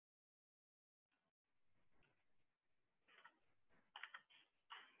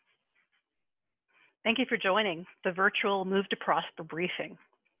Thank you for joining the virtual Move to Prosper briefing.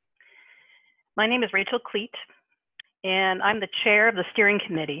 My name is Rachel Cleet, and I'm the chair of the steering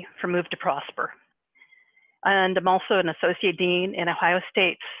committee for Move to Prosper. And I'm also an associate dean in Ohio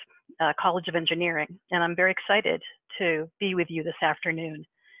State's College of Engineering, and I'm very excited to be with you this afternoon.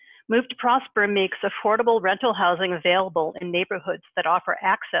 Move to Prosper makes affordable rental housing available in neighborhoods that offer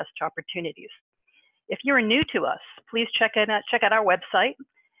access to opportunities. If you're new to us, please check out our website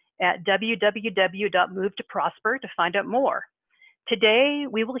at www.movetoprosper to find out more. Today,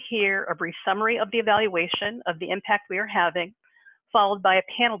 we will hear a brief summary of the evaluation of the impact we are having, followed by a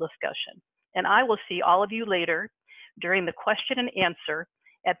panel discussion. And I will see all of you later during the question and answer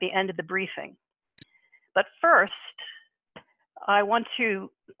at the end of the briefing. But first, I want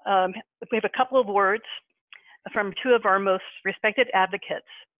to, we have a couple of words from two of our most respected advocates,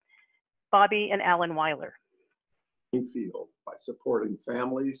 Bobby and Alan Weiler. Field by supporting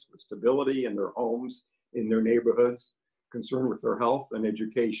families with stability in their homes, in their neighborhoods, concerned with their health and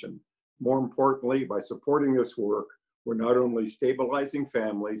education. More importantly, by supporting this work, we're not only stabilizing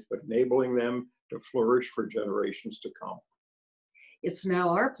families, but enabling them to flourish for generations to come. It's now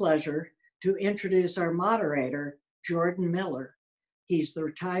our pleasure to introduce our moderator, Jordan Miller. He's the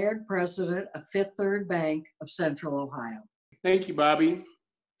retired president of Fifth Third Bank of Central Ohio. Thank you, Bobby.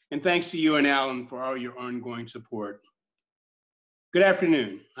 And thanks to you and Alan for all your ongoing support. Good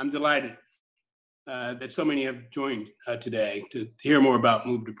afternoon. I'm delighted that so many have joined today to hear more about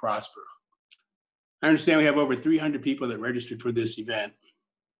Move to Prosper. I understand we have over 300 people that registered for this event.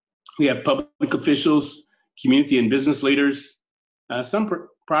 We have public officials, community and business leaders, some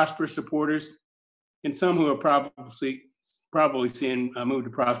Prosper supporters, and some who are probably seeing Move to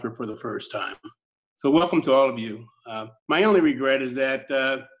Prosper for the first time. So welcome to all of you. My only regret is that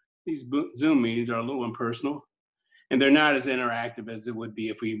these Zoom meetings are a little impersonal, and they're not as interactive as it would be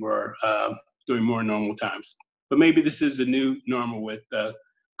if we were during more normal times. But maybe this is the new normal with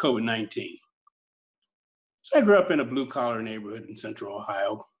COVID-19. So I grew up in a blue-collar neighborhood in Central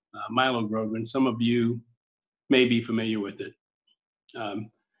Ohio, Milo Grogan. Some of you may be familiar with it.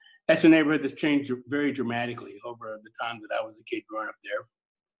 That's a neighborhood that's changed very dramatically over the time that I was a kid growing up there.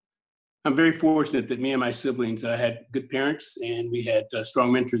 I'm very fortunate that me and my siblings had good parents, and we had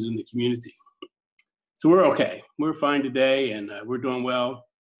strong mentors in the community. So we're okay. We're fine today, and we're doing well.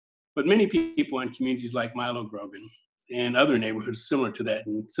 But many people in communities like Milo Grogan and other neighborhoods similar to that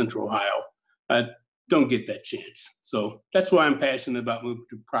in Central Ohio don't get that chance. So that's why I'm passionate about Move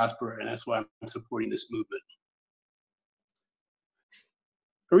to Prosper, and that's why I'm supporting this movement.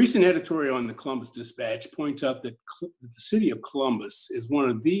 A recent editorial in the Columbus Dispatch points out that the city of Columbus is one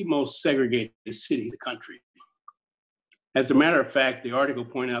of the most segregated cities in the country. As a matter of fact, the article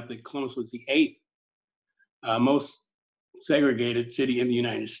pointed out that Columbus was the 8th most segregated city in the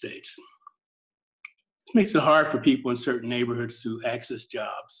United States. This makes it hard for people in certain neighborhoods to access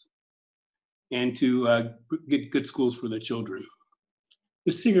jobs and to get good schools for their children.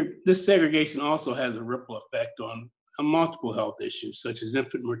 This segregation also has a ripple effect on multiple health issues, such as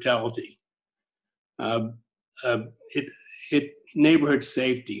infant mortality, neighborhood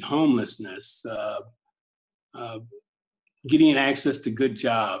safety, homelessness, getting access to good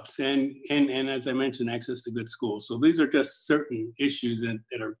jobs, and as I mentioned, access to good schools. So these are just certain issues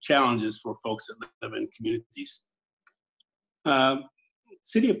that are challenges for folks that live in communities.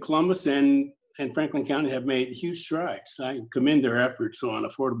 City of Columbus and Franklin County have made huge strides. I commend their efforts on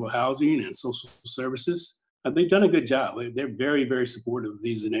affordable housing and social services. They've done a good job. They're very, very supportive of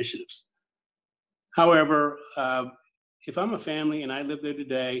these initiatives. However, if I'm a family and I live there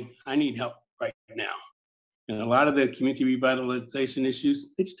today, I need help right now. And a lot of the community revitalization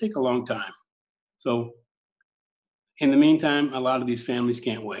issues, they just take a long time. So in the meantime, a lot of these families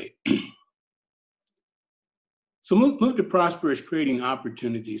can't wait. So Move to Prosper is creating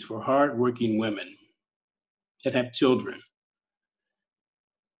opportunities for hardworking women that have children,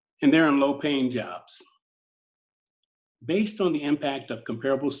 and they're in low-paying jobs. Based on the impact of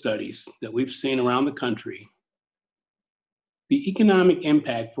comparable studies that we've seen around the country, the economic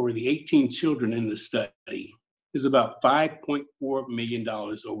impact for the 18 children in the study is about $5.4 million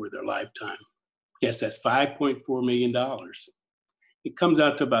over their lifetime. Yes, that's $5.4 million. It comes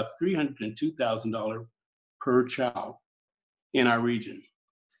out to about $302,000 per child in our region.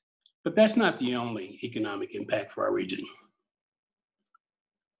 But that's not the only economic impact for our region.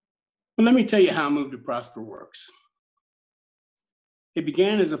 But let me tell you how Move to Prosper works. It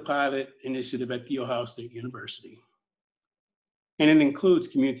began as a pilot initiative at The Ohio State University, and it includes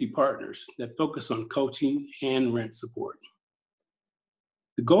community partners that focus on coaching and rent support.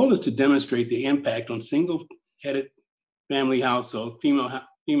 The goal is to demonstrate the impact on single-headed family household, female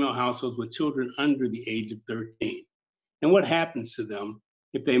female households with children under the age of 13, and what happens to them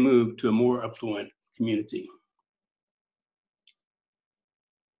if they move to a more affluent community.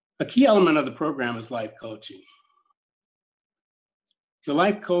 A key element of the program is life coaching. The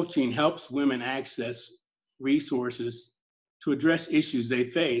life coaching helps women access resources to address issues they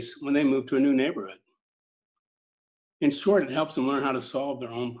face when they move to a new neighborhood. In short, it helps them learn how to solve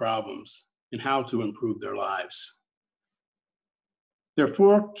their own problems and how to improve their lives. There are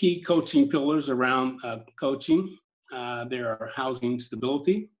 4 key coaching pillars around coaching. There are housing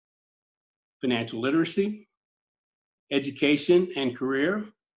stability, financial literacy, education and career,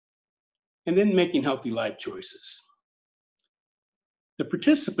 and then making healthy life choices. The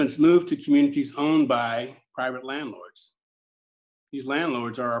participants move to communities owned by private landlords. These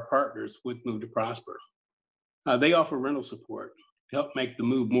landlords are our partners with Move to Prosper. They offer rental support to help make the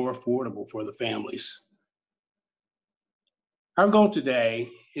move more affordable for the families. Our goal today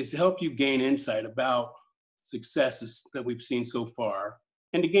is to help you gain insight about successes that we've seen so far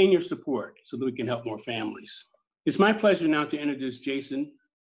and to gain your support so that we can help more families. It's my pleasure now to introduce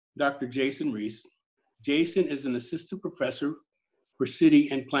Dr. Jason Reese. Jason is an assistant professor for city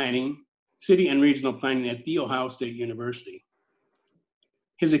and regional planning at The Ohio State University.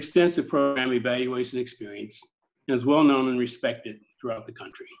 His extensive program evaluation experience is well known and respected throughout the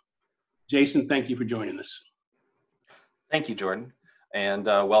country. Jason, thank you for joining us. Thank you, Jordan. And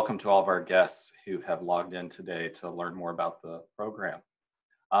welcome to all of our guests who have logged in today to learn more about the program.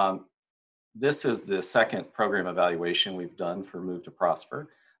 This is the second program evaluation we've done for Move to Prosper.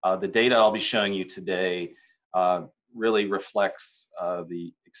 The data I'll be showing you today really reflects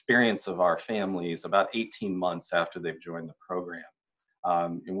the experience of our families about 18 months after they've joined the program.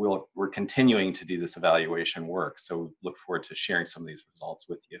 And we're continuing to do this evaluation work, so we look forward to sharing some of these results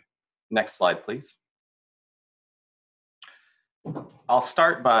with you. Next slide, please. I'll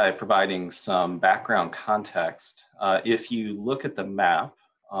start by providing some background context. If you look at the map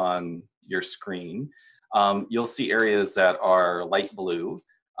on your screen, you'll see areas that are light blue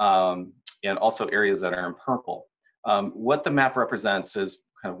and also areas that are in purple. What the map represents is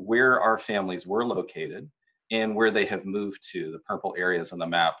kind of where our families were located and where they have moved to. The purple areas on the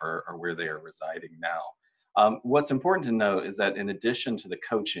map are where they are residing now. What's important to note is that in addition to the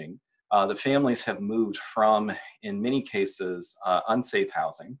coaching, the families have moved from, in many cases, unsafe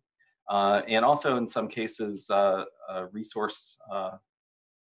housing, and also in some cases, resource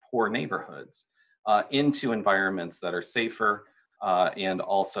poor neighborhoods into environments that are safer and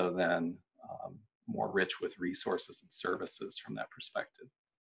also then more rich with resources and services from that perspective.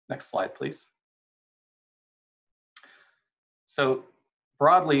 Next slide, please. So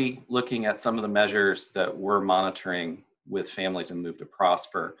broadly looking at some of the measures that we're monitoring with families in Move to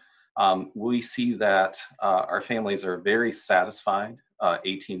Prosper, we see that our families are very satisfied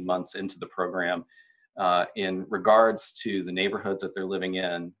 18 months into the program in regards to the neighborhoods that they're living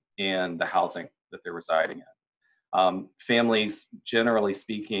in and the housing that they're residing in. Families, generally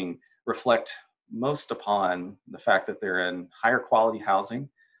speaking, reflect most upon the fact that they're in higher quality housing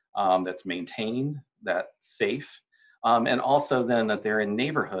that's maintained, that's safe, and also then that they're in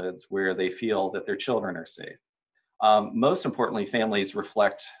neighborhoods where they feel that their children are safe. Most importantly, families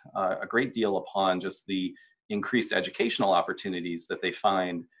reflect a great deal upon just the increased educational opportunities that they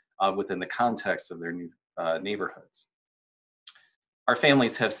find within the context of their new neighborhoods. Our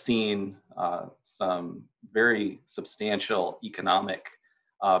families have seen some very substantial economic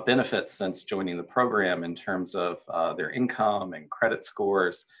benefits since joining the program in terms of their income and credit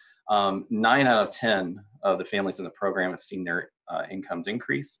scores. 9 out of 10 of the families in the program have seen their incomes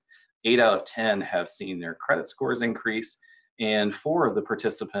increase. 8 out of 10 have seen their credit scores increase. And 4 of the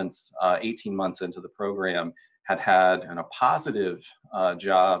participants 18 months into the program had positive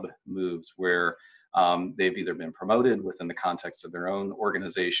job moves where they've either been promoted within the context of their own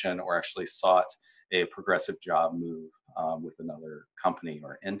organization or actually sought a progressive job move with another company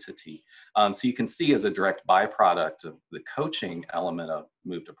or entity. So you can see as a direct byproduct of the coaching element of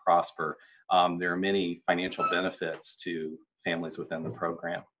Move to Prosper, there are many financial benefits to families within the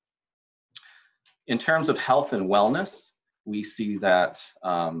program. In terms of health and wellness, we see that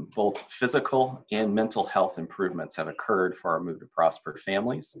both physical and mental health improvements have occurred for our Move to Prosper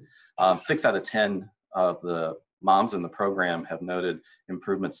families. 6 out of 10 of the moms in the program have noted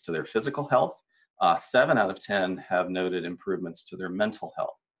improvements to their physical health. 7 out of 10 have noted improvements to their mental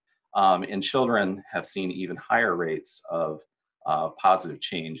health. And children have seen even higher rates of positive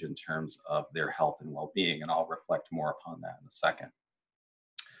change in terms of their health and well-being, and I'll reflect more upon that in a second.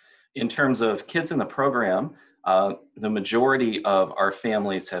 In terms of kids in the program, the majority of our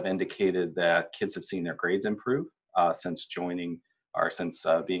families have indicated that kids have seen their grades improve since joining or since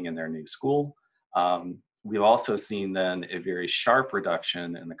being in their new school. We've also seen then a very sharp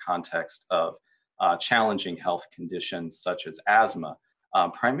reduction in the context of challenging health conditions such as asthma,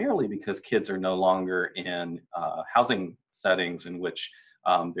 primarily because kids are no longer in housing settings in which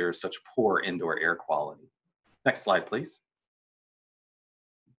there is such poor indoor air quality. Next slide, please.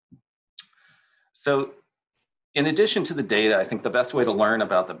 So in addition to the data, I think the best way to learn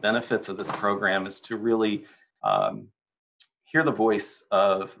about the benefits of this program is to really hear the voice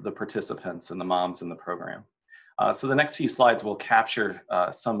of the participants and the moms in the program. So the next few slides will capture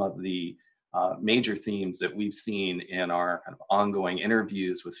some of the major themes that we've seen in our kind of ongoing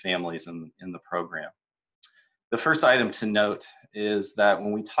interviews with families in the program. The first item to note is that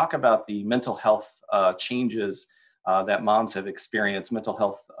when we talk about the mental health changes that moms have experienced, mental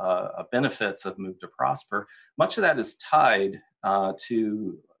health benefits of Move to Prosper, much of that is tied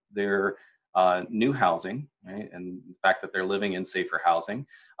to their new housing, right? And the fact that they're living in safer housing,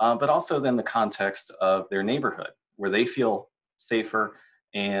 but also then the context of their neighborhood where they feel safer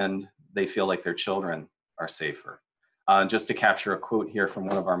and they feel like their children are safer. Just to capture a quote here from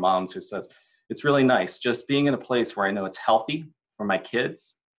one of our moms who says, "It's really nice just being in a place where I know it's healthy for my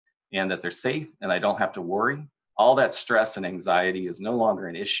kids and that they're safe and I don't have to worry. All that stress and anxiety is no longer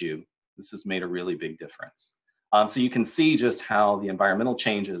an issue. This has made a really big difference." So you can see just how the environmental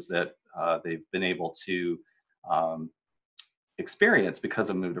changes that they've been able to experience because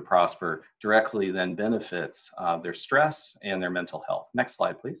of Move to Prosper directly then benefits their stress and their mental health. Next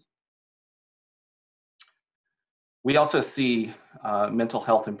slide, please. We also see mental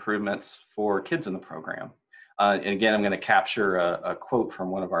health improvements for kids in the program. And again, I'm going to capture a quote from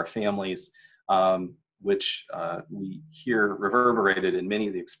one of our families, which we hear reverberated in many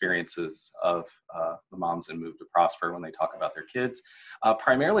of the experiences of the moms in Move to Prosper when they talk about their kids,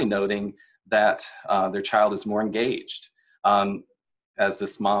 primarily noting that their child is more engaged. As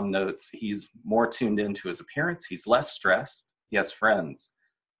this mom notes, he's more tuned into his appearance, he's less stressed, he has friends.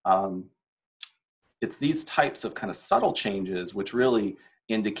 It's these types of kind of subtle changes which really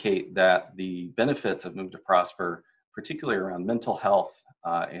indicate that the benefits of Move to Prosper, particularly around mental health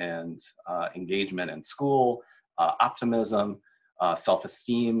and engagement in school, optimism,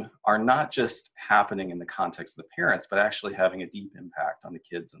 self-esteem, are not just happening in the context of the parents, but actually having a deep impact on the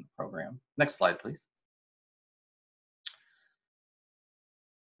kids in the program. Next slide, please.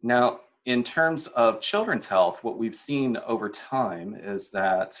 Now, in terms of children's health, what we've seen over time is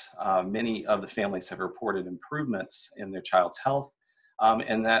that many of the families have reported improvements in their child's health,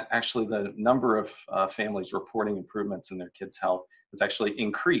 and that actually the number of families reporting improvements in their kids' health has actually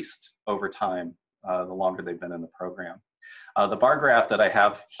increased over time the longer they've been in the program. The bar graph that I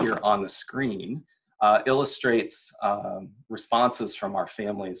have here on the screen illustrates responses from our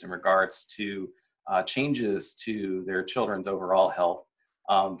families in regards to changes to their children's overall health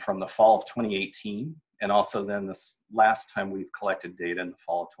from the fall of 2018, and also then this last time we've collected data in the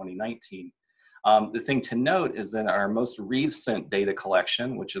fall of 2019. The thing to note is that our most recent data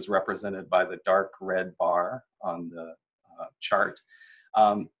collection, which is represented by the dark red bar on the chart,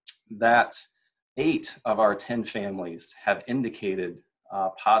 that 8 of our 10 families have indicated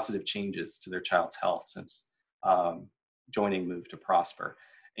positive changes to their child's health since joining Move to Prosper.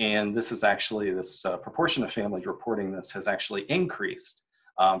 And this is actually, this proportion of families reporting this has actually increased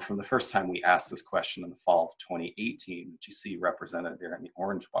from the first time we asked this question in the fall of 2018, which you see represented there in the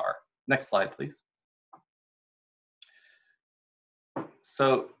orange bar. Next slide, please.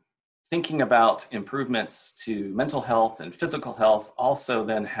 So thinking about improvements to mental health and physical health also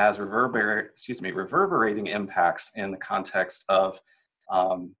then has reverberating impacts in the context of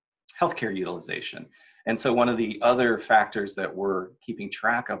healthcare utilization. And so one of the other factors that we're keeping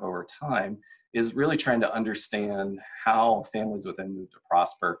track of over time is really trying to understand how families within Move to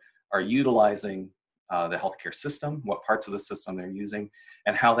Prosper are utilizing the healthcare system, what parts of the system they're using,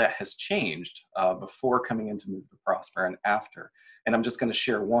 and how that has changed before coming into Move to Prosper and after. And I'm just going to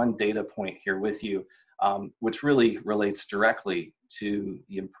share one data point here with you, which really relates directly to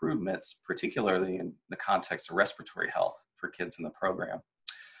the improvements, particularly in the context of respiratory health for kids in the program.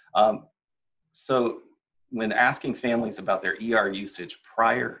 So when asking families about their ER usage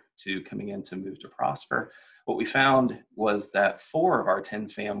prior to coming in to Move to Prosper, what we found was that 4 of our 10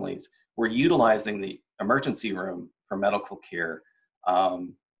 families were utilizing the emergency room for medical care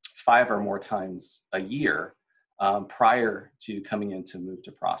 5 or more times a year prior to coming in to Move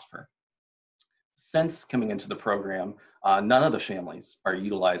to Prosper. Since coming into the program, none of the families are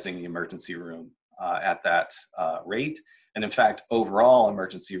utilizing the emergency room at that rate. And in fact, overall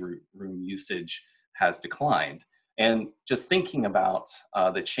emergency room usage has declined. And just thinking about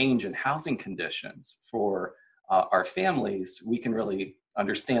the change in housing conditions for our families, we can really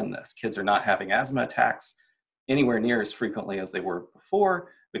understand this. Kids are not having asthma attacks anywhere near as frequently as they were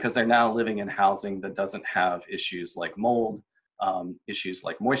before because they're now living in housing that doesn't have issues like mold, issues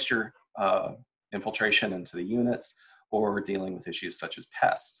like moisture infiltration into the units, or dealing with issues such as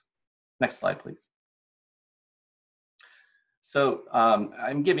pests. Next slide, please. So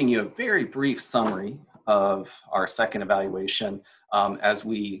I'm giving you a very brief summary of our second evaluation. As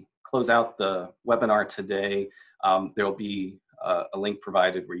we close out the webinar today, there will be a link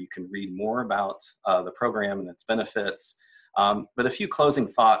provided where you can read more about the program and its benefits. But a few closing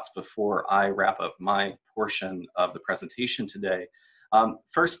thoughts before I wrap up my portion of the presentation today.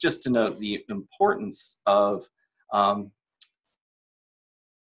 First, just to note the importance of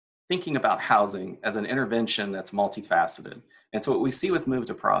thinking about housing as an intervention that's multifaceted. And so what we see with Move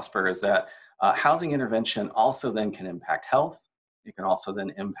to Prosper is that housing intervention also then can impact health. It can also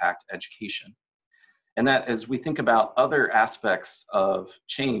then impact education. And that as we think about other aspects of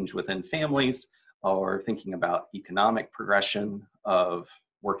change within families or thinking about economic progression of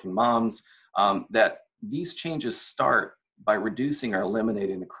working moms, that these changes start by reducing or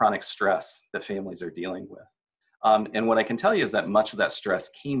eliminating the chronic stress that families are dealing with. And what I can tell you is that much of that stress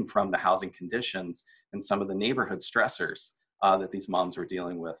came from the housing conditions and some of the neighborhood stressors that these moms were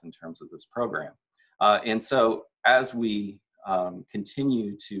dealing with in terms of this program. And so as we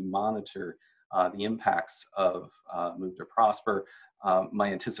continue to monitor the impacts of Move to Prosper,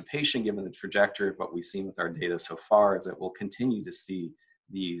 my anticipation given the trajectory of what we've seen with our data so far is that we'll continue to see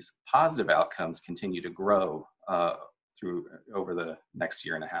these positive outcomes continue to grow over the next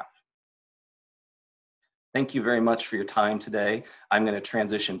year and a half. Thank you very much for your time today. I'm going to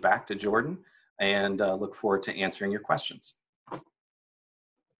transition back to Jordan and look forward to answering your questions.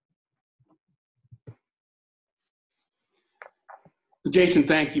 Jason,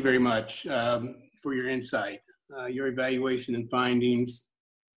 thank you very much for your insight. Your evaluation and findings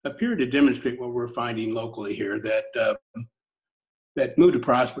appear to demonstrate what we're finding locally here, that Move to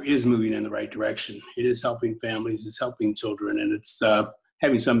Prosper is moving in the right direction. It is helping families, it's helping children, and it's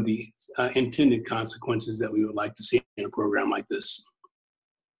having some of the intended consequences that we would like to see in a program like this.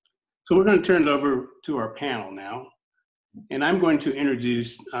 So we're going to turn it over to our panel now. And I'm going to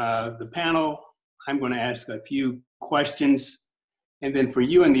introduce the panel. I'm going to ask a few questions. And then for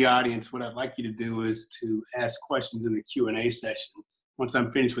you in the audience, what I'd like you to do is to ask questions in the Q&A session. Once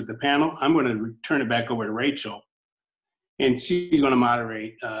I'm finished with the panel, I'm going to turn it back over to Rachel. And she's going to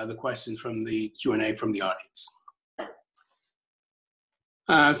moderate the questions from the Q&A from the audience.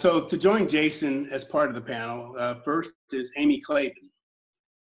 So to join Jason as part of the panel, first is Amy Clayton.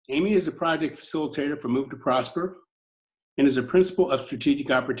 Amy is a project facilitator for Move to Prosper and is a principal of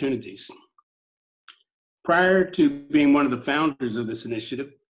Strategic Opportunities. Prior to being one of the founders of this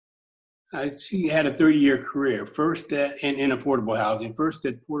initiative, she had a 30-year career, first in affordable housing, first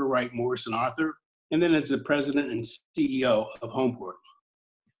at Porter Wright Morris and Arthur, and then as the president and CEO of Homeport.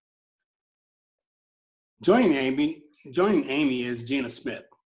 Joining Amy is Gina Smith.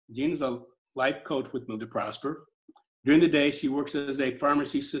 Gina's a life coach with Move to Prosper. During the day, she works as a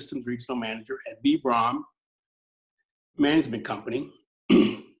pharmacy systems regional manager at B. Braun Management Company.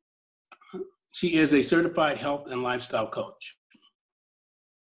 She is a certified health and lifestyle coach.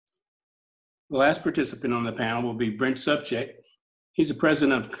 The last participant on the panel will be Brent Subcheck. He's the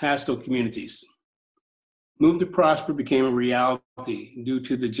president of Castle Communities. Move to Prosper became a reality due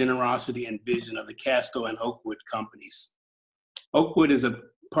to the generosity and vision of the Castle and Oakwood companies. Oakwood is a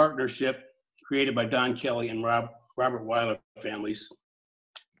partnership created by Don Kelly and Robert Weiler families.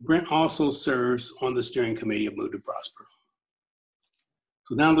 Brent also serves on the steering committee of Move to Prosper.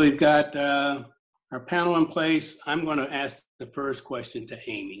 So now that we've got our panel in place, I'm going to ask the first question to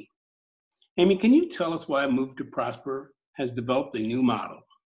Amy. Amy, can you tell us why Move to Prosper has developed a new model?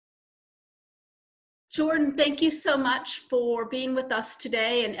 Jordan, thank you so much for being with us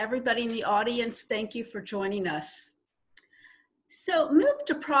today, and everybody in the audience, thank you for joining us. So Move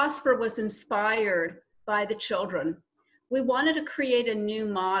to Prosper was inspired by the children. We wanted to create a new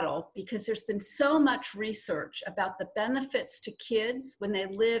model because there's been so much research about the benefits to kids when they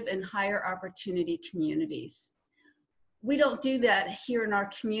live in higher opportunity communities. We don't do that here in our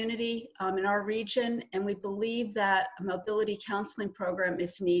community, in our region, and we believe that a mobility counseling program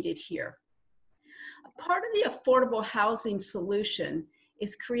is needed here. A part of the affordable housing solution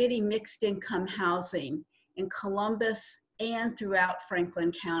is creating mixed income housing in Columbus and throughout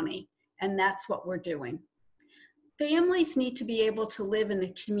Franklin County, and that's what we're doing. Families need to be able to live in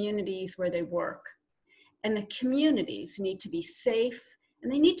the communities where they work, and the communities need to be safe,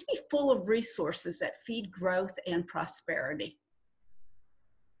 and they need to be full of resources that feed growth and prosperity.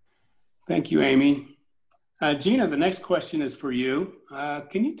 Thank you, Amy. Gina, the next question is for you.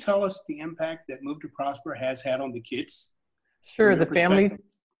 Can you tell us the impact that Move to Prosper has had on the kids? Sure. The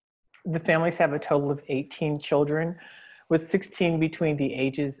families have a total of 18 children, with 16 between the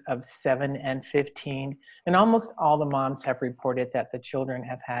ages of 7 and 15. And almost all the moms have reported that the children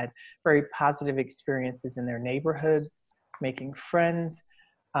have had very positive experiences in their neighborhood, making friends,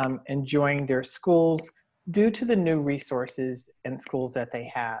 enjoying their schools due to the new resources and schools that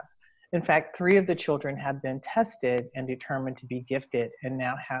they have. In fact, 3 of the children have been tested and determined to be gifted, and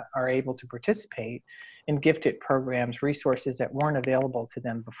now are able to participate in gifted programs, resources that weren't available to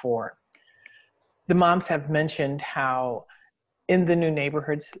them before. The moms have mentioned how in the new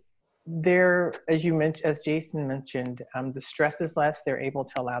neighborhoods, as Jason mentioned, the stress is less. They're able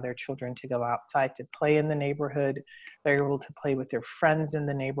to allow their children to go outside to play in the neighborhood. They're able to play with their friends in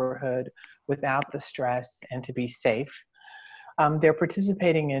the neighborhood without the stress and to be safe. They're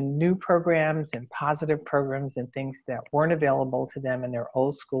participating in new programs and positive programs and things that weren't available to them in their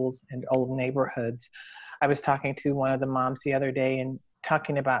old schools and old neighborhoods. I was talking to one of the moms the other day and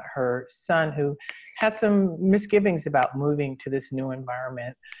talking about her son who had some misgivings about moving to this new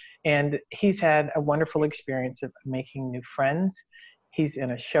environment. And he's had a wonderful experience of making new friends. He's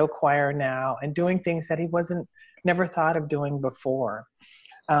in a show choir now and doing things that he never thought of doing before.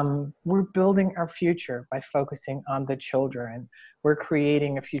 We're building our future by focusing on the children. We're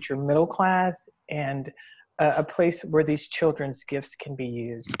creating a future middle class and a place where these children's gifts can be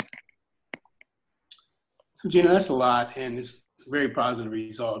used. So Gina, that's a lot, and it's very positive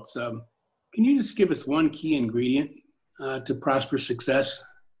results. Can you just give us one key ingredient to prosper success?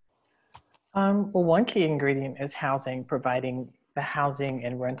 Well, one key ingredient is housing, providing the housing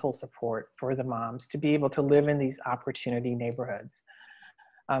and rental support for the moms to be able to live in these opportunity neighborhoods.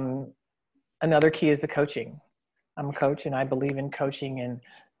 Another key is the coaching. I'm a coach and I believe in coaching, and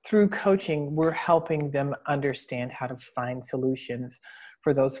through coaching, we're helping them understand how to find solutions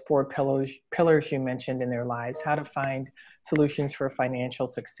for those 4 pillars you mentioned in their lives, how to find solutions for financial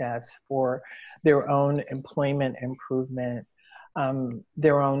success, for their own employment improvement,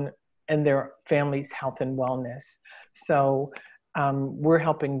 their own and their family's health and wellness. So we're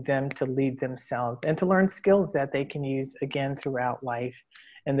helping them to lead themselves and to learn skills that they can use again throughout life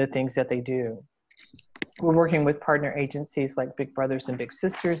and the things that they do. We're working with partner agencies like Big Brothers and Big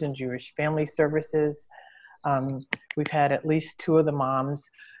Sisters and Jewish Family Services. We've had at least 2 of the moms,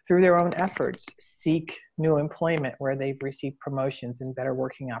 through their own efforts, seek new employment where they've received promotions and better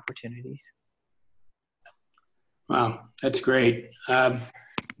working opportunities. Wow, that's great.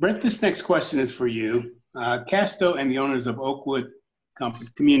 Brent, this next question is for you. Casto and the owners of Oakwood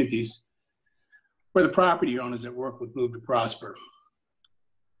Communities were the property owners that work with Move to Prosper.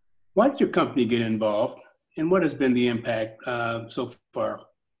 Why did your company get involved, and what has been the impact so far?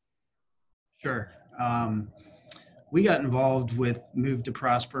 Sure. We got involved with Move to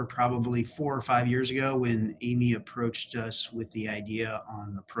Prosper probably 4 or 5 years ago when Amy approached us with the idea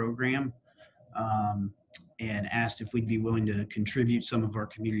on the program and asked if we'd be willing to contribute some of our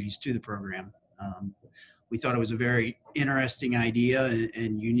communities to the program. We thought it was a very interesting idea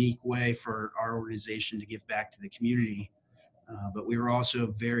and unique way for our organization to give back to the community. But we were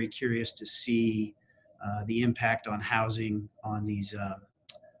also very curious to see the impact on housing on these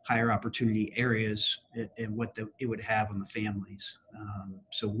higher opportunity areas and what it would have on the families.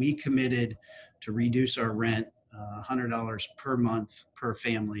 So we committed to reduce our rent $100 per month per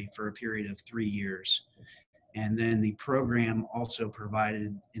family for a period of 3 years. And then the program also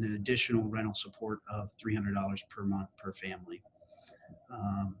provided an additional rental support of $300 per month per family.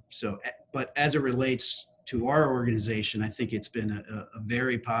 But as it relates to our organization, I think it's been a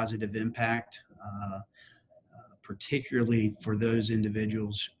very positive impact, particularly for those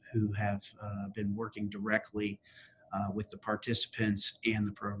individuals who have been working directly with the participants and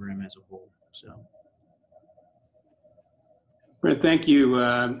the program as a whole. So, Brent, thank you.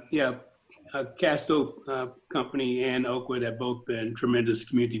 Casto Company and Oakwood have both been tremendous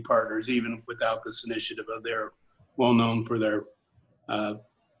community partners, even without this initiative. They're well known for their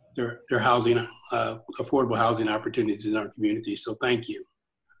housing, affordable housing opportunities in our community. So thank you.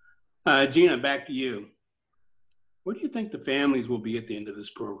 Gina, back to you. What do you think the families will be at the end of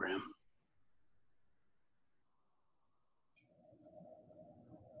this program?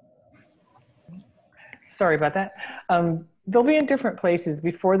 Sorry about that. They'll be in different places.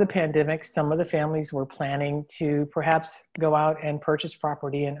 Before the pandemic, some of the families were planning to perhaps go out and purchase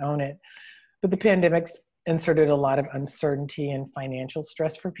property and own it. But the pandemic's inserted a lot of uncertainty and financial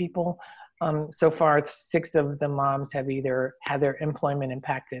stress for people. So far, 6 of the moms have either had their employment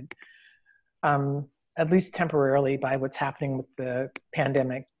impacted, at least temporarily, by what's happening with the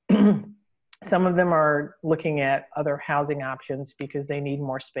pandemic. Some of them are looking at other housing options because they need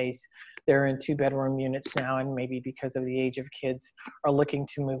more space. They're in 2-bedroom units now, and maybe because of the age of kids are looking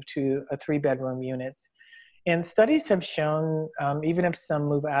to move to a 3-bedroom unit. And studies have shown, even if some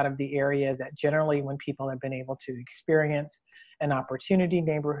move out of the area, that generally when people have been able to experience an opportunity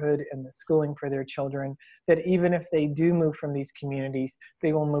neighborhood and the schooling for their children, that even if they do move from these communities,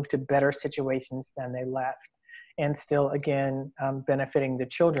 they will move to better situations than they left, and still, again, benefiting the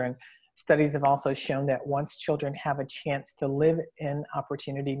children. Studies have also shown that once children have a chance to live in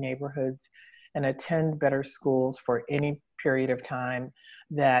opportunity neighborhoods and attend better schools for any period of time,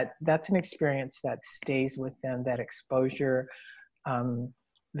 that's an experience that stays with them, that exposure,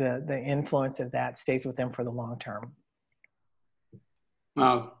 the influence of that stays with them for the long term.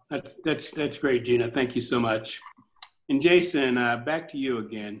 Wow, that's great, Gina. Thank you so much. And Jason, back to you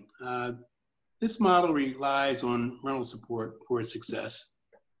again. This model relies on rental support for its success.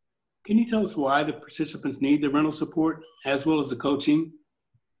 Can you tell us why the participants need the rental support as well as the coaching?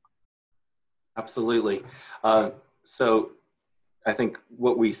 Absolutely. So I think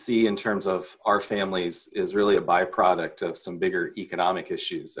what we see in terms of our families is really a byproduct of some bigger economic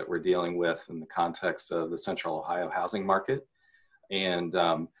issues that we're dealing with in the context of the Central Ohio housing market. And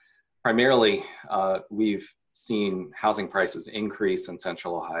primarily, we've seen housing prices increase in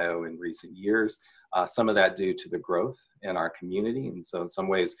Central Ohio in recent years. Some of that due to the growth in our community. And so in some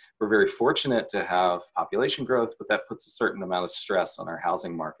ways, we're very fortunate to have population growth, but that puts a certain amount of stress on our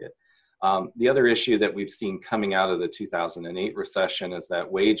housing market. The other issue that we've seen coming out of the 2008 recession is that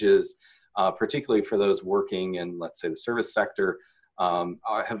wages, particularly for those working in, let's say, the service sector,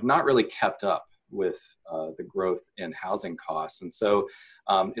 have not really kept up with the growth in housing costs. And so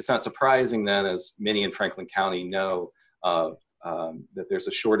it's not surprising then, as many in Franklin County know, that there's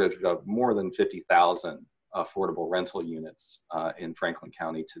a shortage of more than 50,000 affordable rental units in Franklin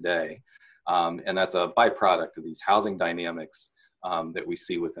County today. And that's a byproduct of these housing dynamics that we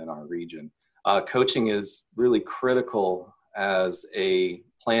see within our region. Coaching is really critical as a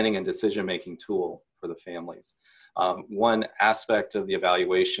planning and decision-making tool for the families. One aspect of the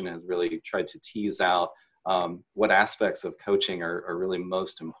evaluation has really tried to tease out what aspects of coaching are really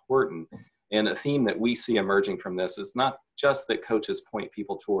most important. And a theme that we see emerging from this is not just that coaches point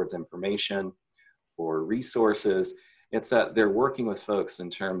people towards information or resources, it's that they're working with folks in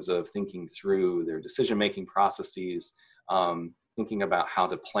terms of thinking through their decision-making processes, thinking about how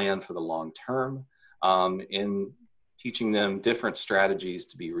to plan for the long term, in teaching them different strategies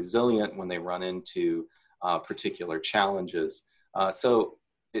to be resilient when they run into particular challenges. So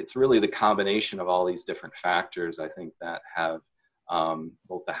it's really the combination of all these different factors, I think, that have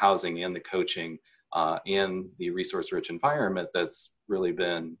both the housing and the coaching and the resource-rich environment that's really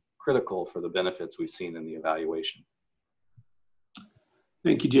been critical for the benefits we've seen in the evaluation.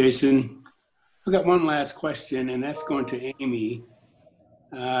 Thank you, Jason. I've got one last question, and that's going to Amy.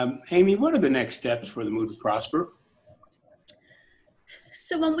 Amy, what are the next steps for the Move to Prosper?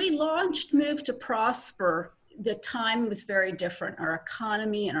 So when we launched Move to Prosper, the time was very different. Our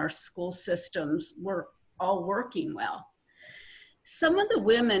economy and our school systems were all working well. Some of the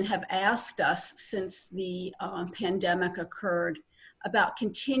women have asked us since the pandemic occurred about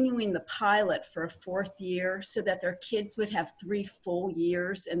continuing the pilot for a 4th year so that their kids would have 3 full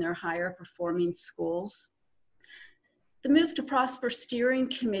years in their higher performing schools. The Move to Prosper Steering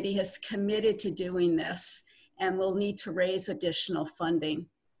Committee has committed to doing this and will need to raise additional funding.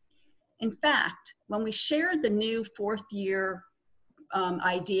 In fact, when we shared the new 4th year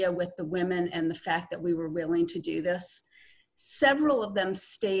idea with the women and the fact that we were willing to do this, several of them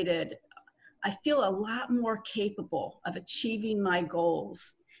stated, I feel a lot more capable of achieving my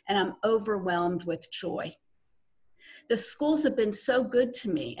goals, and I'm overwhelmed with joy. The schools have been so good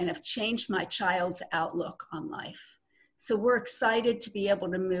to me and have changed my child's outlook on life. So we're excited to be able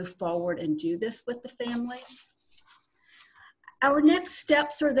to move forward and do this with the families. Our next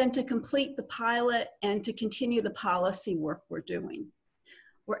steps are then to complete the pilot and to continue the policy work we're doing.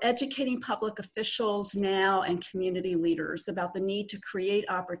 We're educating public officials now and community leaders about the need to create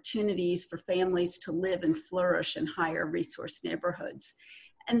opportunities for families to live and flourish in higher resource neighborhoods.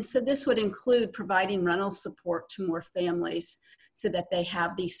 And so this would include providing rental support to more families so that they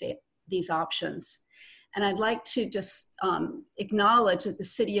have these options. And I'd like to just acknowledge that the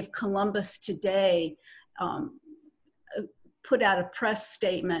City of Columbus today put out a press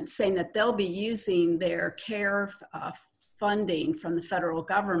statement saying that they'll be using their CARE funding from the federal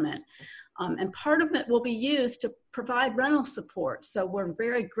government. And part of it will be used to provide rental support. So we're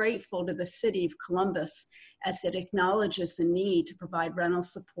very grateful to the City of Columbus as it acknowledges the need to provide rental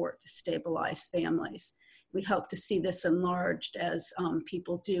support to stabilize families. we hope to see this enlarged as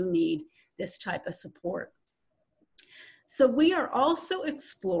people do need this type of support. So we are also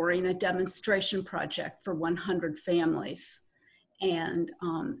exploring a demonstration project for 100 families. And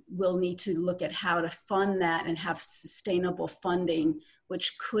we'll need to look at how to fund that and have sustainable funding,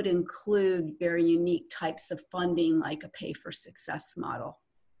 which could include very unique types of funding like a pay-for-success model.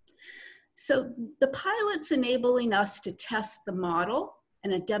 So the pilot's enabling us to test the model,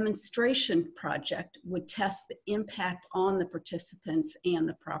 and a demonstration project would test the impact on the participants and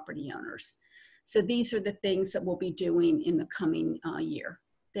the property owners. So these are the things that we'll be doing in the coming year.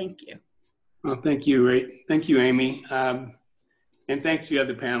 Thank you. Well, thank you, Ray. Thank you, Amy. And thanks to the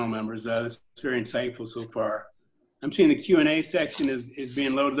other panel members. This is very insightful so far. I'm seeing the Q&A section is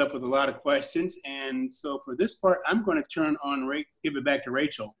being loaded up with a lot of questions. And so for this part, I'm going to give it back to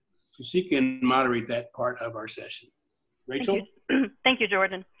Rachel so she can moderate that part of our session. Rachel? Thank you,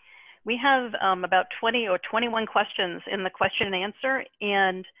 Jordan. We have about 20 or 21 questions in the question and answer.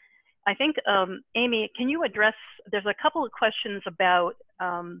 And I think, Amy, can you address, there's a couple of questions about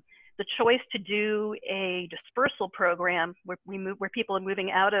the choice to do a dispersal program where people are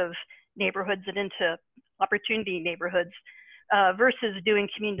moving out of neighborhoods and into opportunity neighborhoods versus doing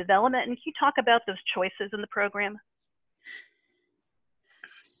community development. And can you talk about those choices in the program?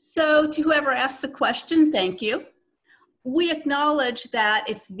 So to whoever asked the question, thank you. We acknowledge that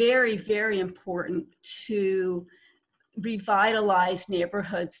it's very, very important to revitalize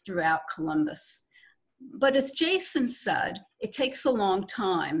neighborhoods throughout Columbus. But as Jason said, it takes a long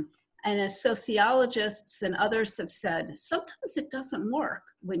time. And as sociologists and others have said, sometimes it doesn't work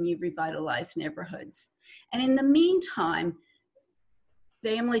when you revitalize neighborhoods. And in the meantime,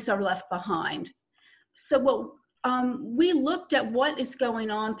 families are left behind. So we looked at what is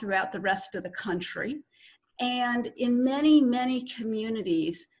going on throughout the rest of the country. And in many, many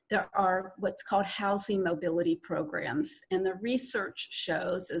communities, there are what's called housing mobility programs. And the research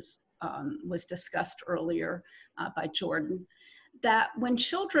shows, as was discussed earlier by Jordan, that when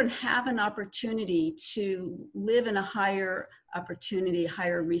children have an opportunity to live in a higher opportunity,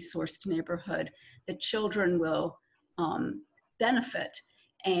 higher resourced neighborhood, the children will benefit,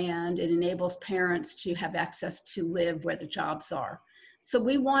 and it enables parents to have access to live where the jobs are. So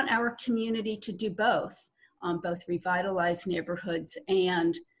we want our community to do both revitalize neighborhoods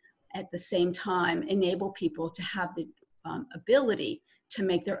and at the same time enable people to have the ability to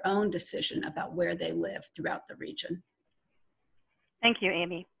make their own decision about where they live throughout the region. Thank you,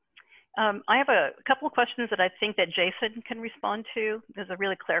 Amy. I have a couple of questions that I think that Jason can respond to. There's a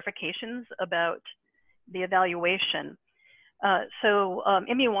really clarifications about the evaluation.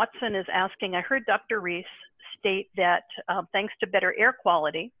 Amy Watson is asking, I heard Dr. Reese state that thanks to better air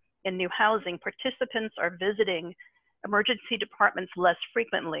quality in new housing, participants are visiting emergency departments less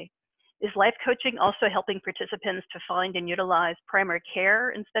frequently. Is life coaching also helping participants to find and utilize primary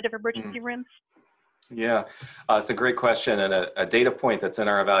care instead of emergency rooms? Yeah, it's a great question, and a data point that's in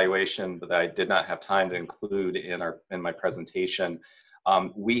our evaluation that I did not have time to include in my presentation.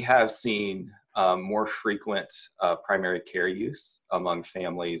 We have seen more frequent primary care use among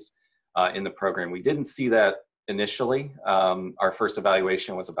families in the program. We didn't see that initially. Our first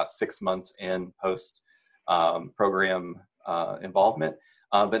evaluation was about 6 months in post program involvement.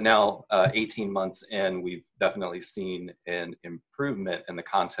 But now 18 months in, we've definitely seen an improvement in the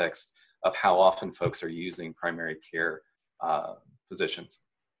context of how often folks are using primary care physicians.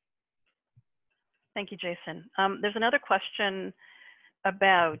 Thank you, Jason. There's another question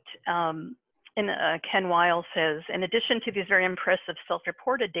about, Ken Weil says, in addition to these very impressive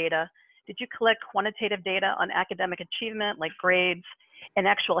self-reported data, did you collect quantitative data on academic achievement like grades and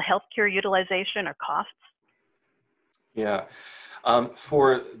actual healthcare utilization or costs? Yeah,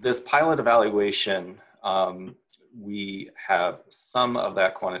 for this pilot evaluation, we have some of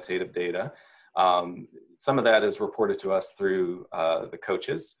that quantitative data. Some of that is reported to us through the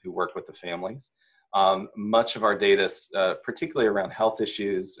coaches who work with the families. Much of our data, particularly around health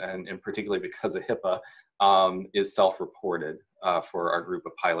issues and particularly because of HIPAA, is self-reported for our group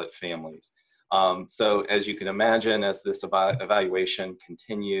of pilot families. So as you can imagine, as this evaluation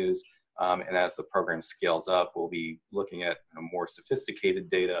continues and as the program scales up, we'll be looking at more sophisticated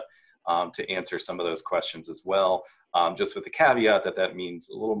data to answer some of those questions as well, just with the caveat that that means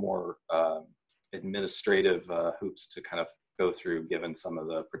a little more administrative hoops to kind of go through, given some of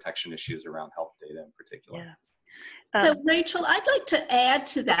the protection issues around health data in particular. Yeah. So Rachel, I'd like to add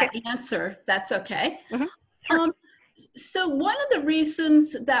to that answer, if that's okay. Mm-hmm. Sure. So one of the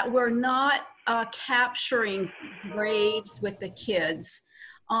reasons that we're not capturing grades with the kids,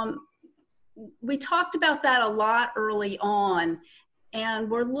 we talked about that a lot early on, and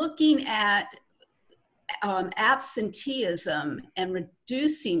we're looking at absenteeism and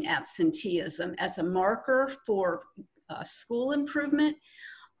reducing absenteeism as a marker for school improvement,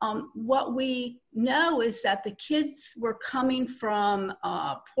 what we know is that the kids were coming from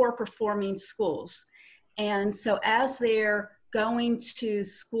poor performing schools. And so as they're going to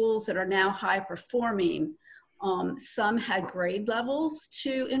schools that are now high performing, some had grade levels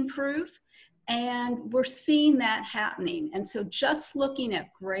to improve, and we're seeing that happening. And so just looking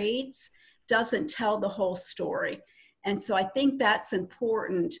at grades doesn't tell the whole story. And so I think that's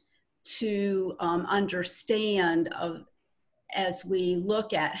important to understand as we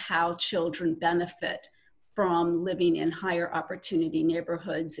look at how children benefit from living in higher opportunity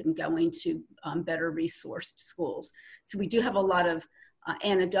neighborhoods and going to better resourced schools. So we do have a lot of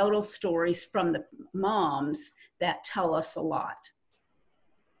anecdotal stories from the moms that tell us a lot.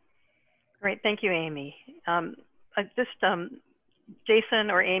 Great, thank you, Amy.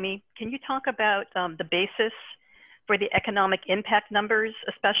 Jason or Amy, can you talk about the basis for the economic impact numbers,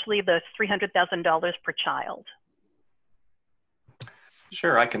 especially the $300,000 per child?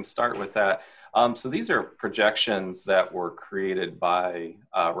 Sure, I can start with that. So these are projections that were created by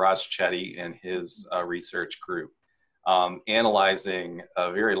Raj Chetty and his research group, analyzing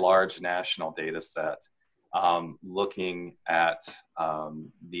a very large national data set, looking at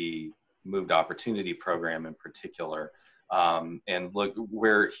the Moved Opportunity Program in particular, and look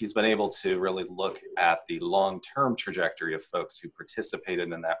where he's been able to really look at the long-term trajectory of folks who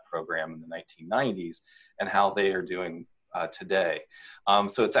participated in that program in the 1990s and how they are doing today.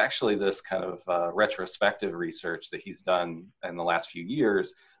 So it's actually this kind of retrospective research that he's done in the last few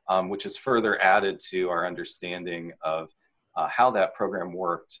years, which has further added to our understanding of how that program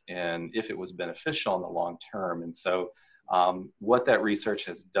worked and if it was beneficial in the long term. And so what that research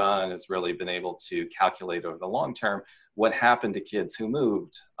has done is really been able to calculate over the long term what happened to kids who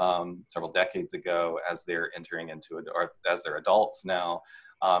moved several decades ago as they're entering into it, or as they're adults now.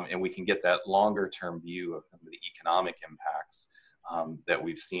 And we can get that longer term view of the economic impacts that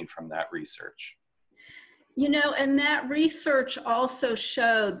we've seen from that research. You know, and that research also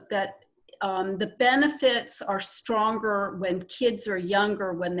showed that the benefits are stronger when kids are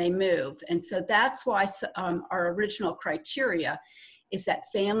younger when they move. And so that's why our original criteria is that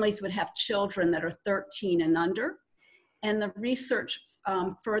families would have children that are 13 and under. And the research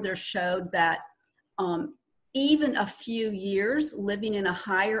further showed that even a few years living in a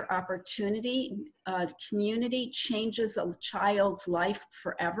higher opportunity community changes a child's life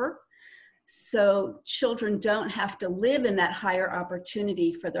forever. So children don't have to live in that higher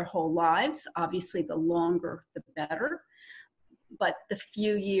opportunity for their whole lives. Obviously, the longer, the better. But a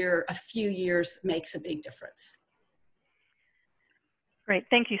few years makes a big difference. Great,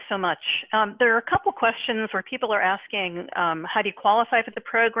 thank you so much. There are a couple questions where people are asking, how do you qualify for the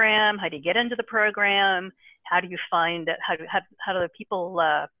program? How do you get into the program? How do you find it? How do people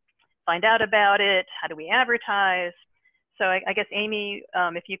find out about it? How do we advertise? So I guess, Amy,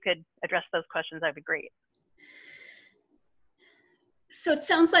 if you could address those questions, that'd be great. So it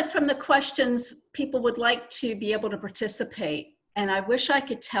sounds like from the questions, people would like to be able to participate. And I wish I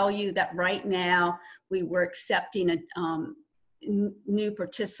could tell you that right now we were accepting new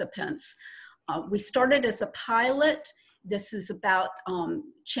participants. We started as a pilot. This is about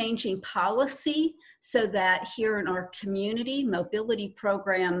changing policy so that here in our community, mobility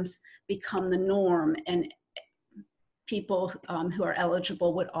programs become the norm, and people who are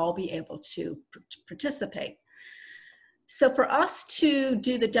eligible would all be able to participate. So for us to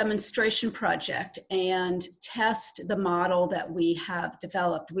do the demonstration project and test the model that we have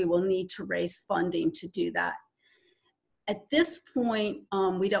developed, we will need to raise funding to do that. At this point,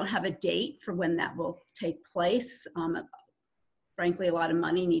 we don't have a date for when that will take place. Frankly, a lot of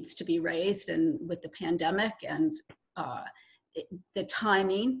money needs to be raised, and with the pandemic and the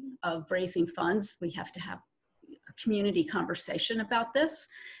timing of raising funds, we have to have a community conversation about this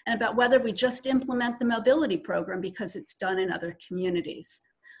and about whether we just implement the mobility program because it's done in other communities.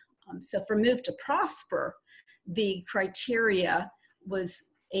 So for Move to Prosper, the criteria was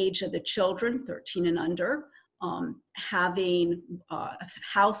age of the children, 13 and under, having a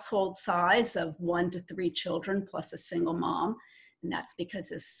household size of 1 to 3 children plus a single mom. And that's because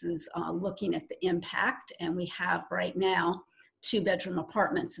this is looking at the impact, and we have right now 2-bedroom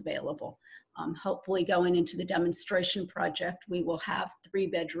apartments available. Hopefully going into the demonstration project, we will have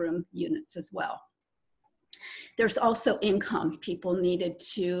 3-bedroom units as well. There's also income. People needed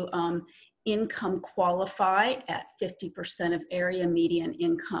to income qualify at 50% of area median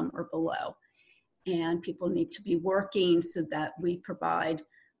income or below. And people need to be working so that we provide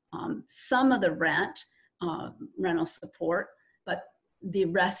some of the rental support, but the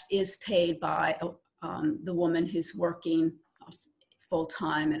rest is paid by the woman who's working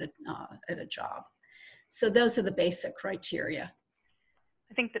full-time at a job. So those are the basic criteria.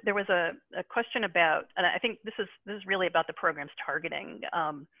 I think that there was a question about, and I think this is really about the program's targeting.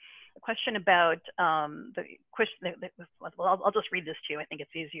 A question about the question. Well, I'll just read this to you. I think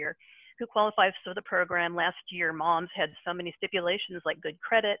it's easier. Who qualifies for the program? Last year, moms had so many stipulations like good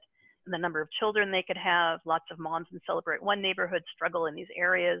credit and the number of children they could have. Lots of moms in Celebrate One neighborhood struggle in these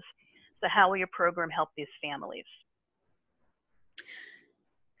areas. So how will your program help these families?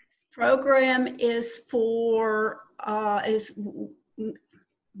 This program is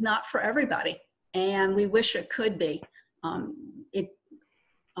not for everybody, and we wish it could be.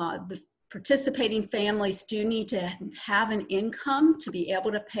 The participating families do need to have an income to be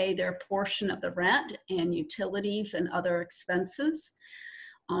able to pay their portion of the rent and utilities and other expenses.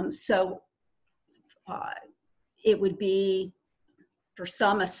 It would be, for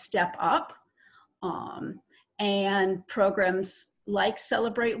some, a step up. And programs like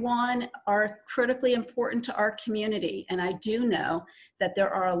Celebrate One are critically important to our community. And I do know that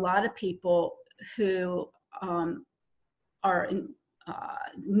there are a lot of people who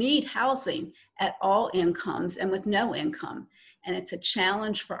need housing at all incomes and with no income. And it's a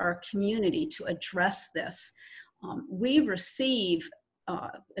challenge for our community to address this. We receive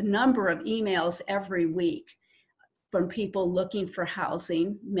a number of emails every week from people looking for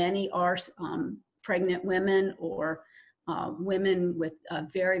housing. Many are pregnant women or women with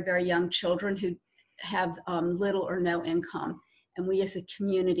very, very young children who have little or no income. And we as a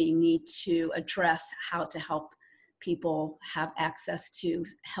community need to address how to help people have access to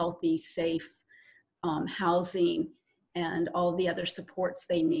healthy, safe housing and all the other supports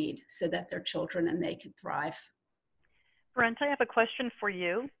they need so that their children and they can thrive. Brent, I have a question for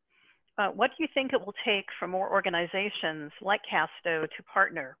you. What do you think it will take for more organizations like Casto to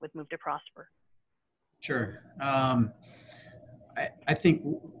partner with Move to Prosper? Sure. I think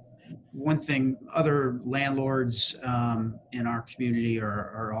one thing, other landlords in our community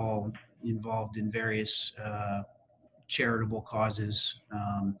are all involved in various charitable causes,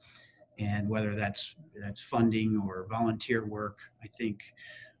 and whether that's funding or volunteer work. I think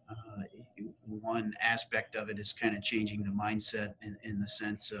one aspect of it is kind of changing the mindset in the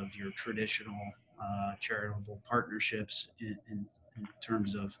sense of your traditional charitable partnerships in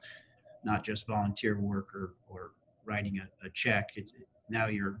terms of not just volunteer work or writing a check. Now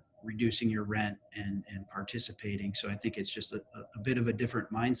you're reducing your rent and participating. So I think it's just a bit of a different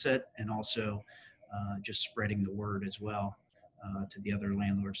mindset, and also just spreading the word as well to the other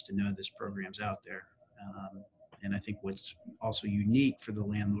landlords to know this program's out there. And I think what's also unique for the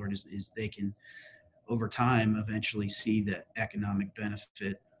landlord is they can, over time, eventually see the economic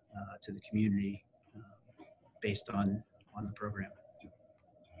benefit to the community based on the program.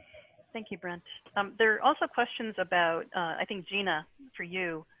 Thank you, Brent. There are also questions about, I think, Gina, for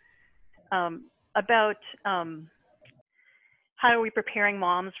you, about how are we preparing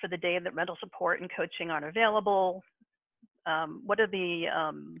moms for the day that rental support and coaching aren't available? What are the,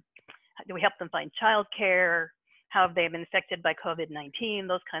 do we help them find childcare? How have they been affected by COVID-19?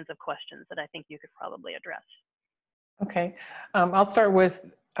 Those kinds of questions that I think you could probably address. Okay, I'll start with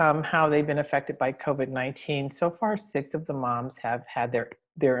how they've been affected by COVID-19. So far, 6 of the moms have had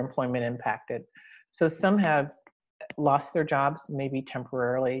their employment impacted. So some have lost their jobs, maybe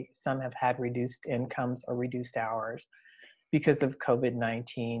temporarily. Some have had reduced incomes or reduced hours because of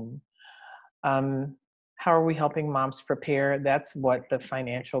COVID-19. How are we helping moms prepare? That's what the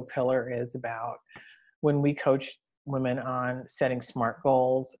financial pillar is about. When we coach women on setting SMART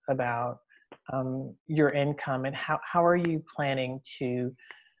goals about your income and how are you planning to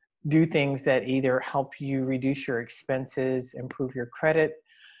do things that either help you reduce your expenses, improve your credit,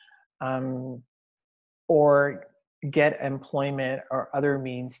 or get employment or other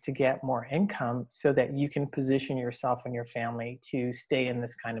means to get more income so that you can position yourself and your family to stay in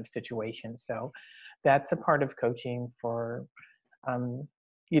this kind of situation. So that's a part of coaching for,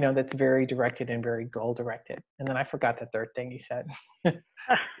 that's very directed and very goal directed. And then I forgot the third thing you said.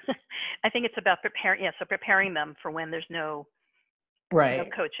 I think it's about preparing, so preparing them for when there's no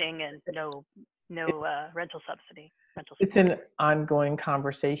coaching and no rental subsidy. It's an ongoing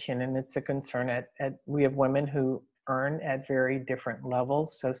conversation, and it's a concern we have women who earn at very different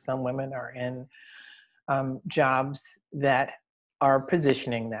levels. So some women are in jobs that are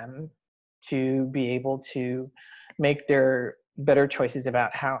positioning them to be able to make their better choices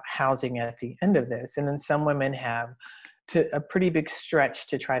about housing at the end of this. And then some women have a pretty big stretch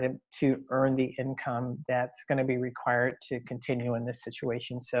to try to earn the income that's going to be required to continue in this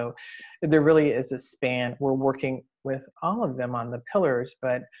situation. So there really is a span. We're working with all of them on the pillars,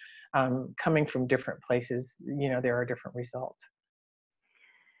 but coming from different places, there are different results.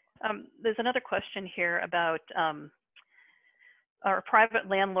 There's another question here about are private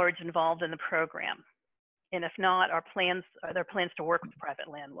landlords involved in the program? And if not, are there plans to work with private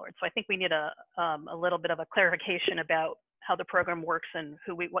landlords? So I think we need a little bit of a clarification about how the program works and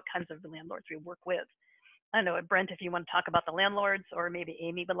what kinds of landlords we work with. I don't know, Brent, if you want to talk about the landlords, or maybe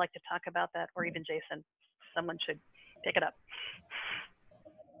Amy would like to talk about that, or even Jason. Someone should pick it up.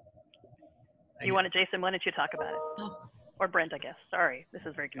 You want to, Jason? Why don't you talk about it? Oh. Or Brent, I guess. Sorry, this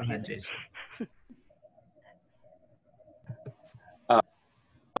is very confusing. Go ahead, Jason.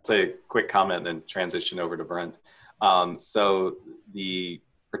 Say a quick comment, then transition over to Brent. So the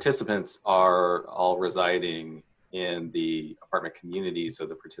participants are all residing in the apartment communities of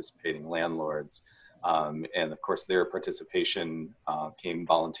the participating landlords. And of course, their participation came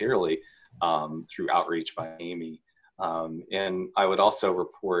voluntarily through outreach by Amy. And I would also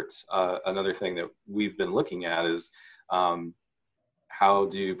report another thing that we've been looking at is how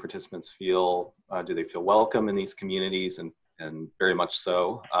do participants feel? Do they feel welcome in these communities? And very much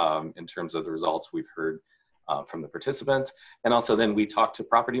so in terms of the results we've heard from the participants. And also then we talk to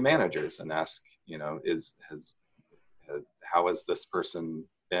property managers and ask, how has this person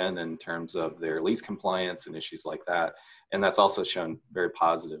been in terms of their lease compliance and issues like that. And that's also shown very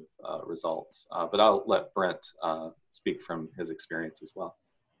positive results. But I'll let Brent speak from his experience as well.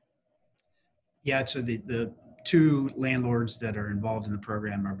 Yeah, so the two landlords that are involved in the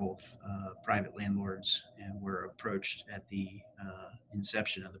program are both private landlords, and were approached at the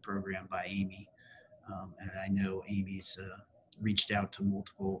inception of the program by Amy. And I know Amy's reached out to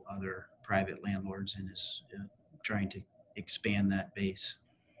multiple other private landlords and is trying to expand that base.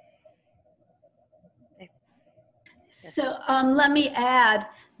 So let me add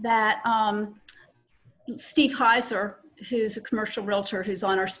that Steve Heiser, who's a commercial realtor who's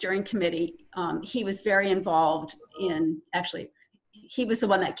on our steering committee, he was very involved in, actually, he was the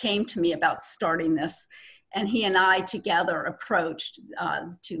one that came to me about starting this, and he and I together approached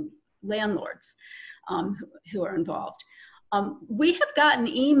to landlords who are involved. We have gotten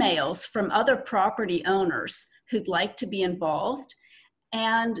emails from other property owners who'd like to be involved.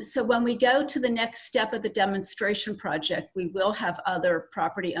 And so when we go to the next step of the demonstration project, we will have other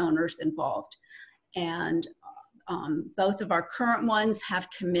property owners involved. And both of our current ones have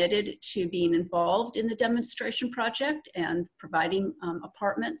committed to being involved in the demonstration project and providing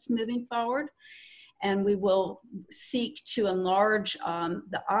apartments moving forward. And we will seek to enlarge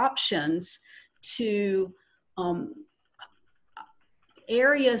the options to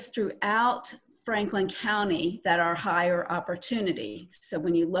areas throughout Franklin County that are higher opportunity. So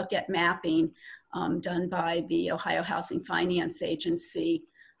when you look at mapping done by the Ohio Housing Finance Agency,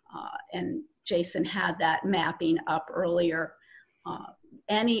 and Jason had that mapping up earlier,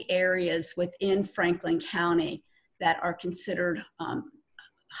 any areas within Franklin County that are considered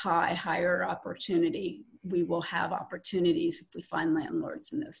higher opportunity, we will have opportunities if we find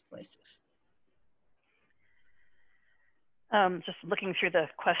landlords in those places. Just looking through the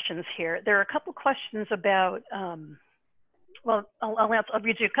questions here. There are a couple questions about, well, I'll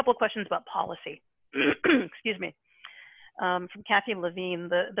read you a couple of questions about policy. Excuse me. From Kathy Levine,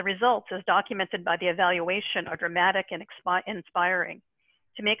 the results as documented by the evaluation are dramatic and inspiring.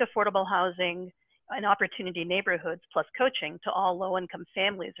 To make affordable housing and opportunity neighborhoods plus coaching to all low-income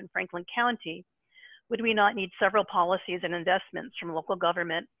families in Franklin County, would we not need several policies and investments from local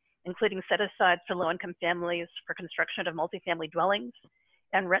government, including set-asides for low-income families for construction of multifamily dwellings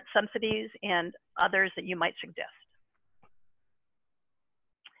and rent subsidies and others that you might suggest?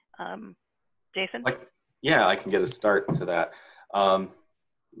 Jason? Yeah, I can get a start to that.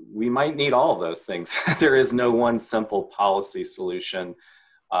 We might need all of those things. There is no one simple policy solution.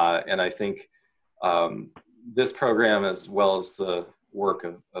 And I think this program, as well as the work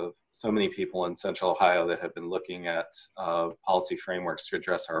of so many people in Central Ohio that have been looking at policy frameworks to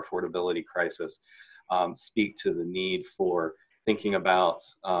address our affordability crisis, speak to the need for thinking about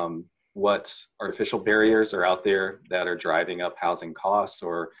what artificial barriers are out there that are driving up housing costs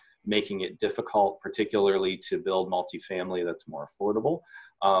or making it difficult, particularly to build multifamily that's more affordable.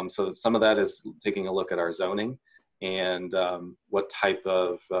 So some of that is taking a look at our zoning and what type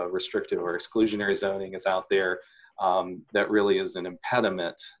of restrictive or exclusionary zoning is out there that really is an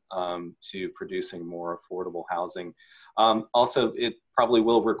impediment to producing more affordable housing. Also, it probably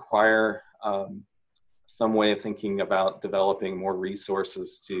will require some way of thinking about developing more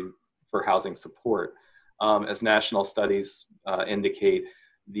resources for housing support. As national studies indicate,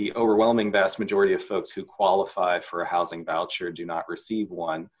 the overwhelming vast majority of folks who qualify for a housing voucher do not receive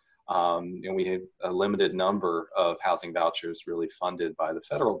one, And we had a limited number of housing vouchers really funded by the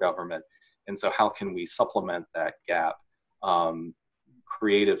federal government. And so how can we supplement that gap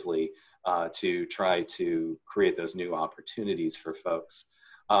creatively to try to create those new opportunities for folks?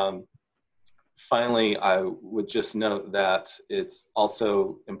 Finally, I would just note that it's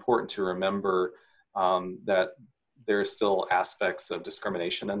also important to remember that there are still aspects of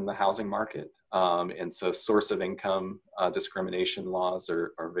discrimination in the housing market. And so source of income discrimination laws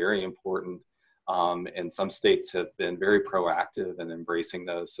are very important. And some states have been very proactive in embracing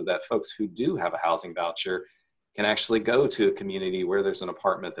those so that folks who do have a housing voucher can actually go to a community where there's an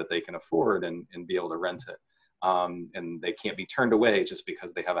apartment that they can afford and be able to rent it. And they can't be turned away just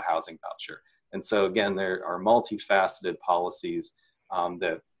because they have a housing voucher. And so again, there are multifaceted policies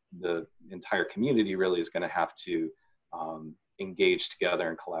that the entire community really is going to have to engage together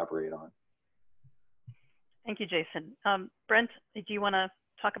and collaborate on. Thank you, Jason. Brent, do you want to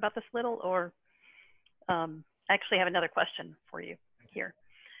talk about this a little, or I actually have another question for you here,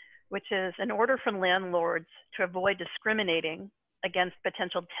 which is, in order for landlords to avoid discriminating against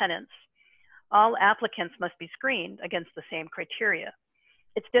potential tenants, all applicants must be screened against the same criteria.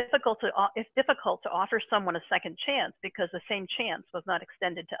 It's difficult to offer someone a second chance because the same chance was not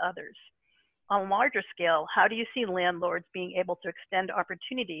extended to others. On a larger scale, how do you see landlords being able to extend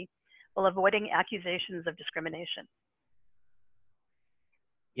opportunity while avoiding accusations of discrimination?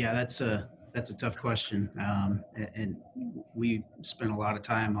 Yeah, that's a tough question, and we spent a lot of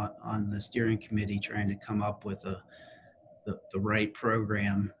time on the steering committee trying to come up with the right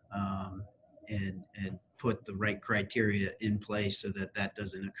program and put the right criteria in place so that that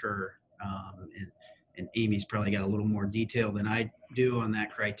doesn't occur. And Amy's probably got a little more detail than I do on that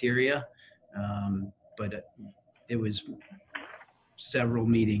criteria, but it was several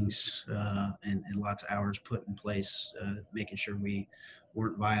meetings and lots of hours put in place, making sure we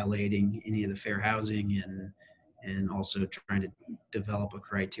weren't violating any of the fair housing and also trying to develop a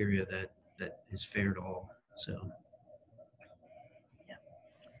criteria that is fair to all. So.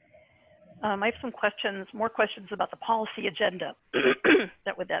 I have some questions, more questions about the policy agenda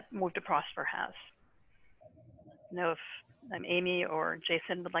that Move to Prosper has. I know if Amy or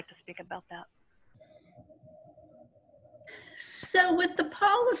Jason would like to speak about that. So with the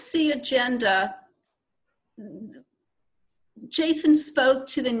policy agenda, Jason spoke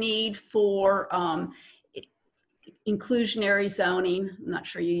to the need for inclusionary zoning. I'm not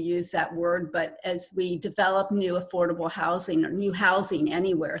sure you use that word, but as we develop new affordable housing or new housing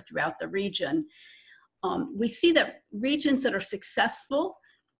anywhere throughout the region, we see that regions that are successful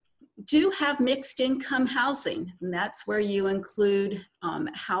do have mixed income housing, and that's where you include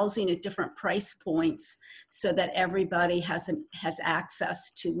housing at different price points so that everybody has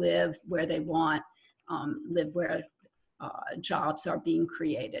access to live where they want, live where jobs are being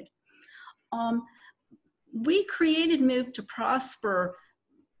created. We created Move to Prosper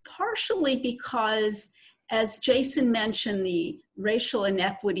partially because, as Jason mentioned, the racial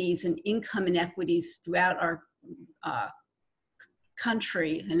inequities and income inequities throughout our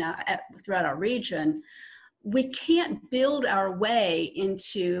country and throughout our region, we can't build our way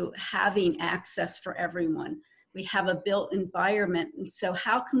into having access for everyone. We have a built environment, and so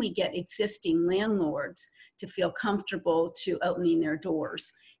how can we get existing landlords to feel comfortable to opening their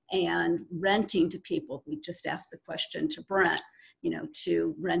doors and renting to people? We just asked the question to Brent,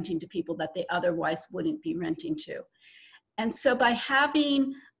 to renting to people that they otherwise wouldn't be renting to. And so by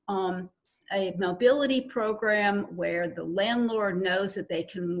having a mobility program where the landlord knows that they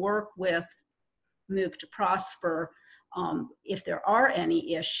can work with Move to Prosper if there are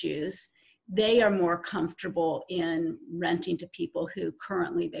any issues, they are more comfortable in renting to people who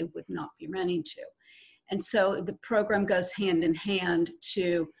currently they would not be renting to. And so the program goes hand in hand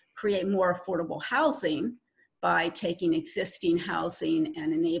to create more affordable housing by taking existing housing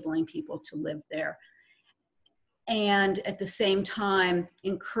and enabling people to live there. And at the same time,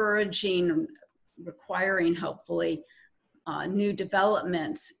 encouraging, requiring hopefully new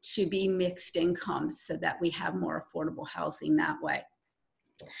developments to be mixed income so that we have more affordable housing that way.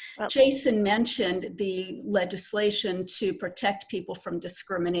 Well, Jason mentioned the legislation to protect people from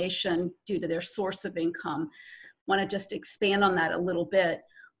discrimination due to their source of income. I want to just expand on that a little bit.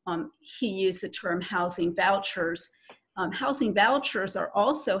 He used the term housing vouchers. Housing vouchers are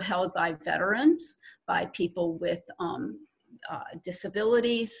also held by veterans, by people with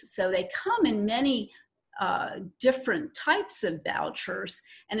disabilities. So they come in many different types of vouchers,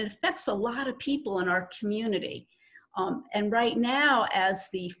 and it affects a lot of people in our community. And right now, as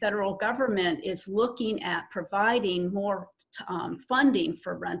the federal government is looking at providing more funding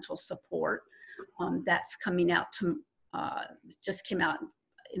for rental support, that's coming out to, just came out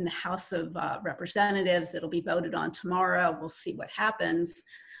in the House of Representatives. It'll be voted on tomorrow. We'll see what happens.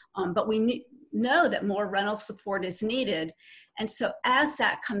 But we know that more rental support is needed. And so as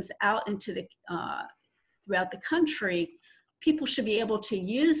that comes out into the, throughout the country, people should be able to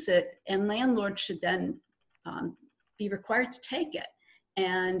use it, and landlords should then be required to take it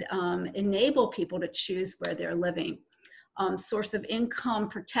and enable people to choose where they're living. Source of income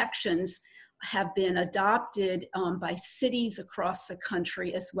protections have been adopted by cities across the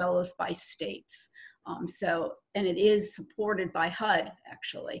country as well as by states. And it is supported by HUD,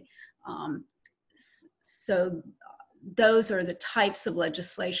 actually. So those are the types of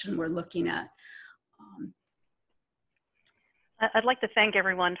legislation we're looking at. I'd like to thank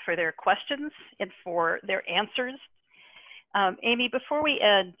everyone for their questions and for their answers. Amy, before we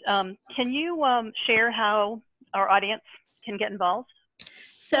end, can you share how our audience can get involved?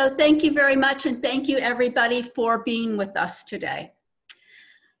 So thank you very much, and thank you everybody for being with us today.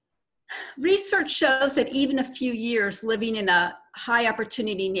 Research shows that even a few years living in a high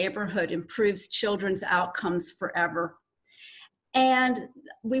opportunity neighborhood improves children's outcomes forever. And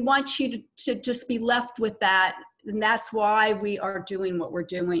we want you to just be left with that, and that's why we are doing what we're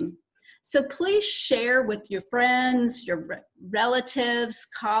doing. So please share with your friends, your relatives,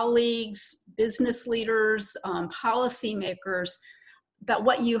 colleagues, business leaders, policymakers about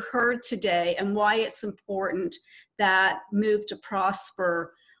what you heard today and why it's important that Move to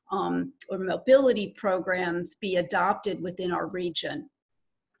Prosper or mobility programs be adopted within our region.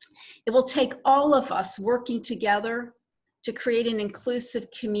 It will take all of us working together to create an inclusive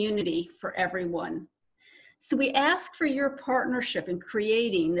community for everyone. So we ask for your partnership in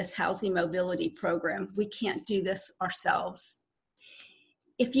creating this housing mobility program. We can't do this ourselves.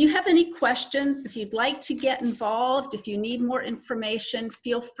 If you have any questions, if you'd like to get involved, if you need more information,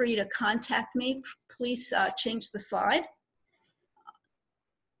 feel free to contact me. Please change the slide.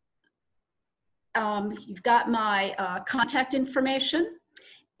 You've got my contact information.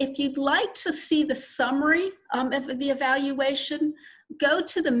 If you'd like to see the summary of the evaluation, go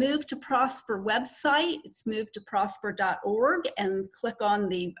to the Move to Prosper website. It's movetoprosper.org, and click on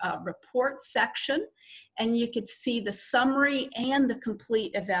the report section, and you could see the summary and the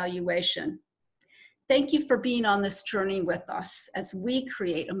complete evaluation. Thank you for being on this journey with us as we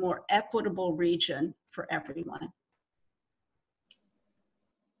create a more equitable region for everyone.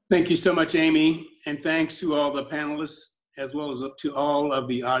 Thank you so much, Amy, and thanks to all the panelists as well as to all of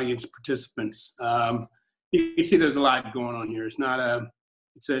the audience participants. You can see there's a lot going on here. It's not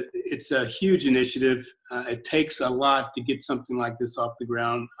it's a huge initiative. It takes a lot to get something like this off the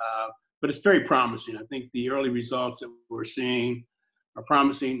ground, but it's very promising. I think the early results that we're seeing are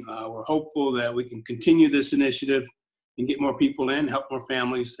promising. We're hopeful that we can continue this initiative and get more people in, help more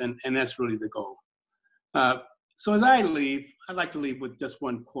families, and that's really the goal. So as I leave, I'd like to leave with just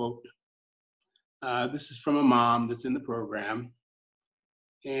one quote. This is from a mom that's in the program.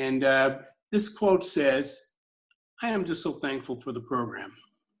 And this quote says, "I am just so thankful for the program.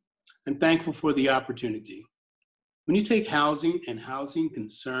 I'm thankful for the opportunity. When you take housing and housing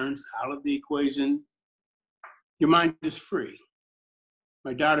concerns out of the equation, your mind is free.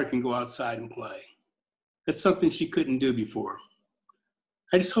 My daughter can go outside and play. That's something she couldn't do before.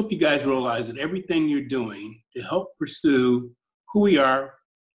 I just hope you guys realize that everything you're doing to help pursue who we are,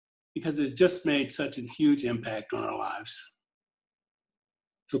 because it's just made such a huge impact on our lives.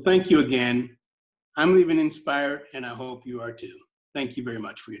 So thank you again. I'm leaving inspired, and I hope you are too. Thank you very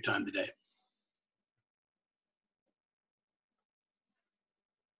much for your time today."